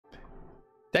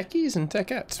techies and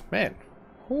techettes, man.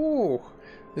 Oh,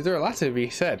 there are lots to be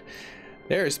said.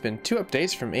 There's been 2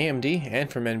 updates from AMD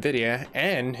and from Nvidia,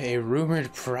 and a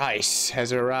rumored price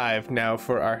has arrived now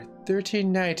for our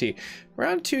 1390.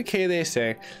 Around 2K they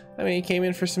say. I mean, it came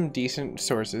in for some decent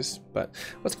sources, but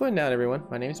what's going down, everyone?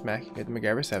 My name is Mac at the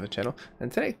MacGyver7 channel,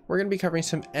 and today we're going to be covering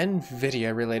some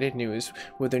Nvidia related news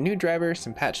with their new driver,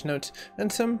 some patch notes,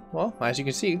 and some, well, as you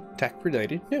can see, tech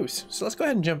related news. So let's go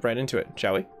ahead and jump right into it,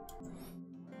 shall we?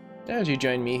 As you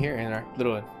join me here in our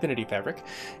little infinity fabric,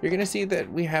 you're going to see that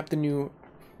we have the new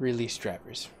release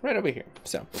drivers right over here.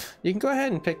 So you can go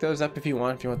ahead and pick those up if you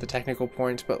want the technical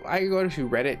points, but I go to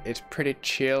Reddit. It's pretty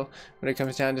chill when it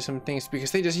comes down to some things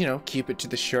because they just, you know, keep it to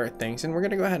the short things, and we're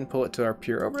going to go ahead and pull it to our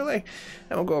pure overlay,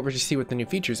 and we'll go over to see what the new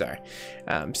features are.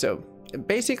 So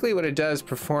basically what it does,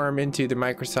 perform into the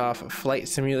Microsoft Flight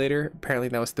Simulator. Apparently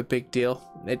that was the big deal.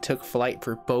 It took flight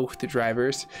for both the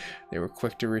drivers. They were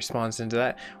quick to respond into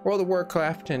that. World of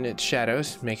Warcraft and its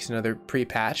Shadows makes another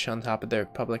pre-patch on top of their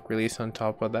public release, on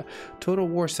top of the Total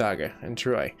War Saga and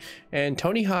Troy. And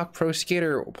Tony Hawk Pro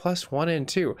Skater Plus 1 and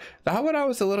 2. That one I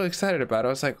was a little excited about. I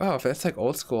was like, oh, if that's like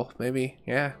old school, maybe,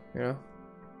 yeah, you know,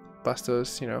 bust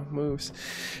those, you know, moves.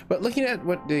 But looking at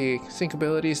what the sync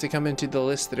abilities that come into the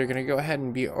list that are going to go ahead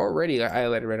and be already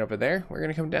highlighted right over there, we're going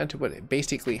to come down to what it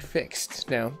basically fixed.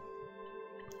 Now,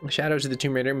 Shadows of the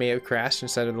Tomb Raider may have crashed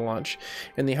inside of the launch,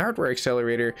 and the hardware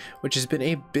accelerator, which has been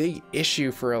a big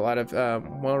issue for a lot of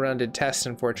well-rounded tests,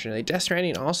 unfortunately. Death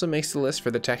Stranding also makes the list for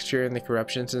the texture and the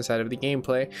corruptions inside of the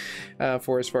gameplay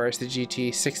for as far as the GT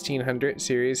 1600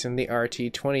 series and the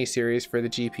RT 20 series for the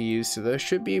GPUs, so those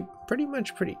should be pretty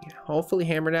hopefully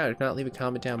hammered out. If not, leave a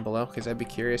comment down below because I'd be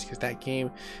curious, because that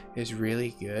game is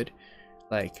really good,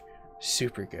 like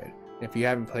super good. If you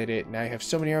haven't played it, now you have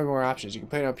so many more options. You can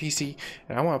play it on PC,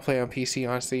 and I want to play on PC,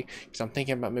 honestly, because I'm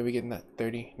thinking about maybe getting that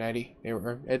 3090,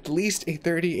 or at least a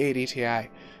 3080 Ti.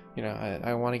 You know,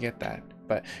 I want to get that.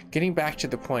 But getting back to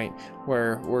the point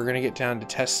where we're going to get down to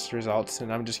test results,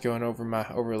 and I'm just going over my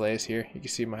overlays here. You can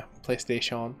see my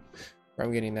PlayStation, where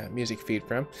I'm getting that music feed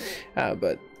from.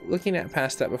 But looking at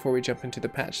past that, before we jump into the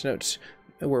patch notes,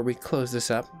 where we close this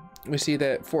up, we see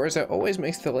that Forza always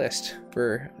makes the list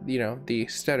for, you know, the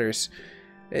stutters.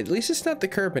 At least it's not the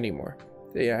curb anymore.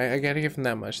 Yeah, I gotta give them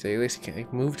that much. They at least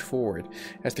moved forward,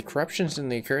 as the corruptions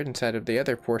that occurred inside of the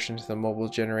other portions of the mobile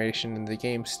generation and the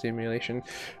game stimulation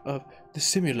of the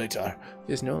simulator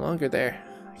is no longer there.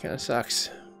 It kind of sucks.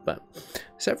 But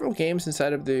several games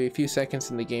inside of the few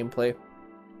seconds in the gameplay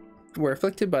were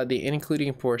afflicted by the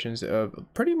including portions of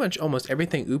pretty much almost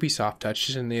everything Ubisoft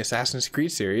touches in the Assassin's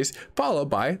Creed series, followed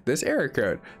by this error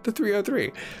code, the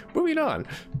 303. Moving on,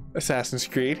 Assassin's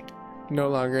Creed, no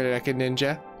longer like a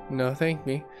ninja. No, thank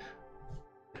me.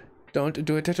 Don't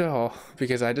do it at all,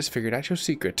 because I just figured out your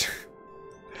secret.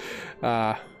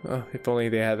 Oh, if only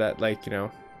they had that, like, you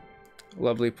know,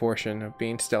 lovely portion of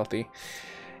being stealthy.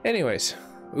 Anyways,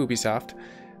 Ubisoft,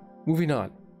 moving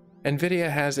on. Nvidia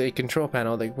has a control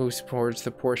panel that moves towards the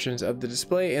portions of the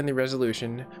display and the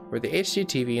resolution where the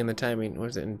HDTV and the timing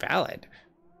was invalid.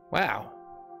 Wow.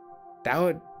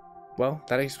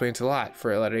 That explains a lot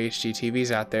for a lot of HDTVs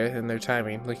out there, and their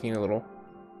timing looking a little,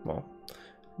 well,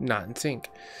 not in sync.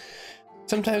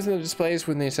 Sometimes in the displays,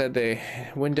 when they said the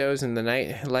windows and the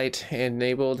night light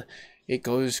enabled, it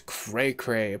goes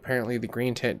cray-cray. Apparently the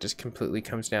green tint just completely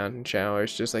comes down in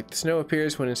showers, just like the snow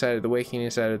appears when inside of the waking,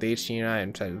 inside of the HDMI,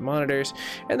 inside of the monitors,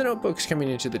 and the notebooks coming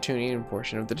into the tuning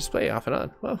portion of the display off and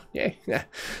on. Well, yay.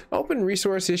 Open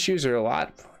resource issues are a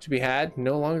lot to be had.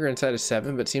 No longer inside of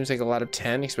 7, but seems like a lot of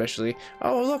 10, especially.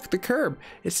 Oh, look, the curb.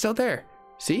 It's still there.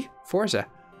 See? Forza.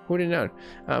 Who would have known?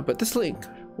 But this link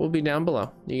will be down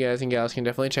below. You guys and gals can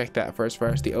definitely check that for as far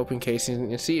as the open cases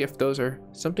and see if those are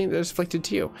something that is afflicted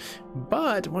to you.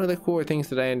 But one of the cooler things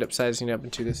that I end up sizing up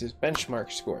into this is benchmark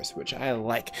scores, which I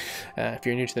like. If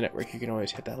you're new to the network, you can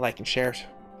always hit that like and share,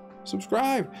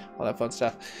 subscribe, all that fun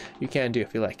stuff. You can do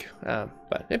if you like.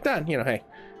 But if not, you know, hey,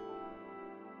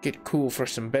 get cool for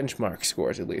some benchmark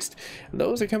scores at least.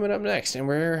 Those are coming up next, and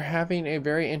we're having a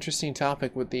very interesting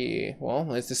topic with the,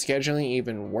 well, is the scheduling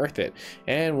even worth it?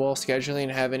 And will scheduling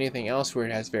have anything else where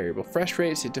it has variable refresh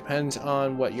rates? It depends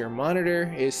on what your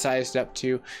monitor is sized up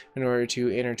to in order to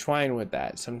intertwine with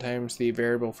that. Sometimes the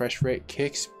variable refresh rate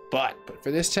kicks butt, but for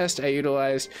this test I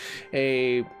utilized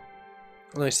a,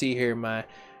 let's see here, my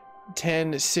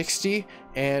 1060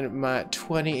 and my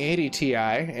 2080 Ti,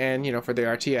 and you know, for the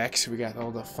RTX we got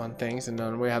all the fun things, and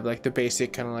then we have like the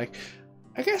basic kind of like,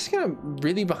 I guess, kind of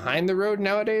really behind the road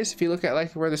nowadays if you look at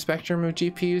like where the spectrum of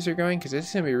GPUs are going, because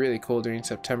it's gonna be really cool during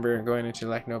September and going into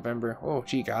like November. Oh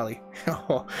gee golly.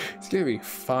 It's gonna be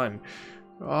fun.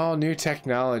 all new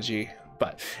technology.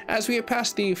 But as we have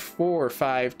passed the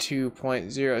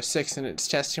 452.06 in its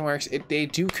testing marks, they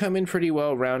do come in pretty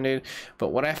well rounded. But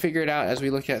what I figured out as we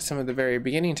look at some of the very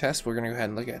beginning tests, we're going to go ahead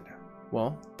and look at,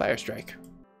 well, Firestrike.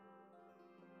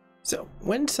 So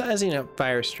when sizing up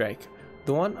Firestrike,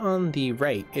 the one on the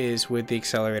right is with the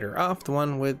accelerator off, the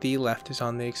one with the left is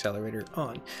on the accelerator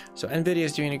on. So Nvidia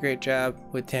is doing a great job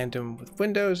with tandem with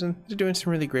Windows, and they're doing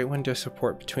some really great Windows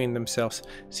support between themselves.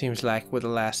 Seems like with the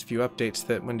last few updates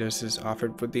that Windows has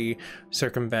offered with the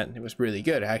circumvent, it was really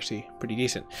good, actually pretty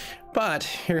decent. But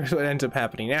here's what ends up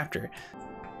happening after.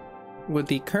 With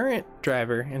the current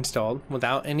driver installed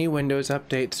without any Windows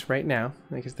updates right now,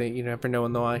 because you never know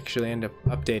when they'll actually end up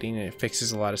updating and it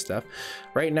fixes a lot of stuff.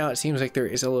 Right now it seems like there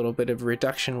is a little bit of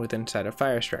reduction with inside of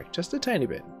Firestrike, just a tiny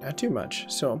bit, not too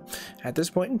much. So at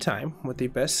this point in time, with the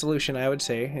best solution I would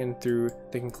say, and through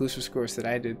the conclusive scores that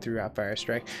I did throughout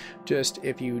Firestrike, just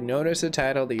if you notice a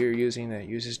title that you're using that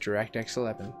uses DirectX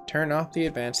 11, turn off the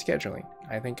advanced scheduling.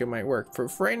 I think it might work. For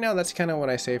right now, that's kind of what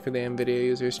I say for the Nvidia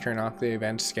users. Turn off the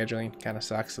advanced scheduling. Kind of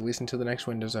sucks, at least until the next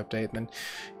Windows update. Then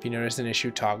if you notice an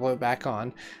issue, toggle it back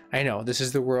on. I know, this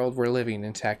is the world we're living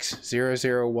in techs.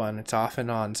 001, it's off and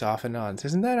on, it's off and on.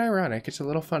 Isn't that ironic? It's a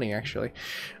little funny, actually.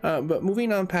 But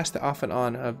moving on past the off and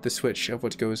on of the switch of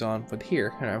what goes on with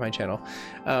here on my channel,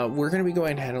 we're going to be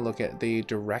going ahead and look at the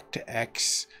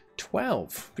DirectX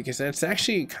 12, because that's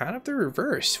actually kind of the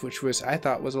reverse, which was I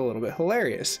thought was a little bit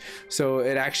hilarious. So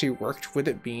it actually worked with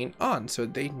it being on, so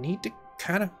they need to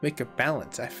kind of make a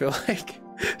balance, I feel like.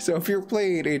 So if you're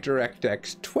playing a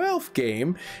DirectX 12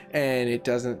 game and it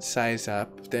doesn't size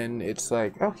up, then it's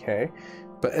like, okay,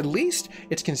 but at least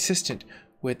it's consistent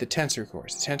with the tensor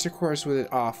cores. The tensor cores with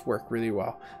it off work really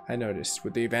well, I noticed,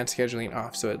 with the advanced scheduling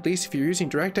off. So at least if you're using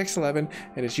DirectX 11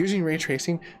 and it's using ray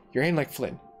tracing, you're in like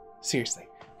Flynn, seriously.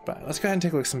 But let's go ahead and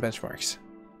take a look at some benchmarks.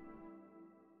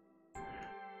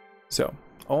 So,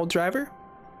 old driver,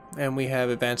 and we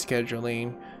have advanced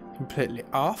scheduling completely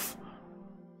off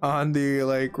on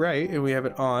the right, and we have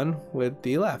it on with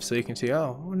the left. So you can see,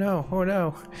 oh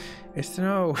no, it's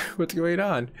no, what's going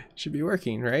on? It should be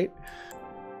working, right?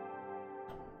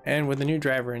 And with the new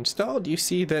driver installed, you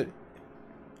see that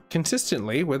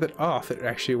consistently with it off, it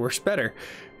actually works better.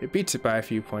 It beats it by a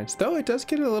few points, though it does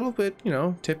get a little bit,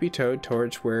 tippy-toed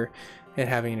towards where it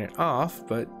having it off,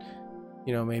 but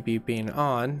maybe being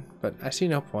on. But I see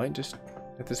no point. Just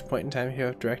at this point in time, if you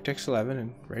have DirectX 11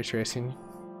 and ray tracing,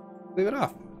 leave it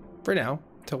off for now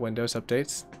till Windows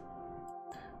updates.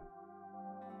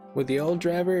 With the old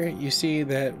driver, you see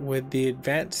that with the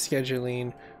advanced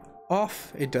scheduling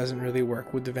off, it doesn't really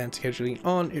work. With the advanced scheduling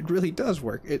on, it really does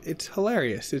work. It's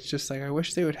hilarious. It's just like, I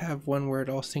wish they would have one where it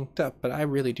all synced up, but I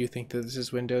really do think that this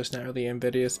is Windows, not really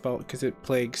Nvidia's fault, because it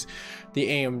plagues the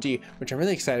AMD, which I'm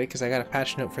really excited because I got a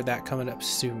patch note for that coming up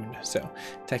soon. So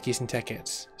techies and tech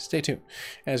hits, stay tuned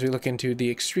as we look into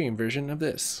the extreme version of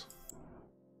this.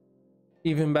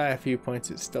 Even by a few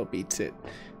points, it still beats it.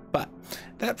 But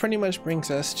that pretty much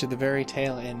brings us to the very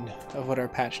tail end of what our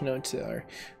patch notes are.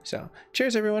 So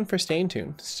cheers everyone for staying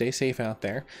tuned. Stay safe out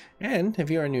there. And if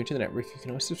you are new to the network, you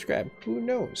can always subscribe. Who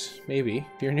knows? Maybe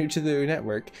if you're new to the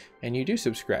network and you do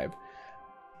subscribe,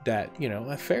 that,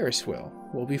 a Ferris wheel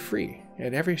will be free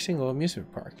at every single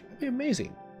amusement park. That'd be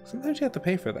amazing. Sometimes you have to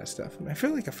pay for that stuff. And I feel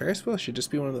like a Ferris wheel should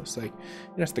just be one of those,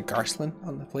 it's the Garceland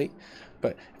on the plate.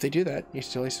 But if they do that, you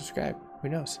should totally subscribe. Who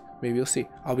knows? Maybe you'll see.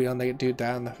 I'll be on the dude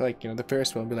down the the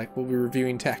Ferris wheel and be like, we'll be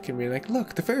reviewing tech and be like,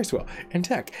 look, the Ferris wheel and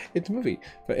tech. It's a movie.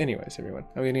 But anyways, everyone,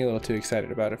 I'm getting a little too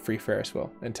excited about a free Ferris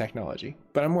wheel and technology.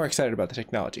 But I'm more excited about the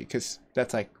technology because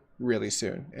that's really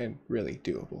soon and really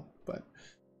doable. But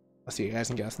I'll see you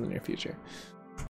guys and gals in the near future.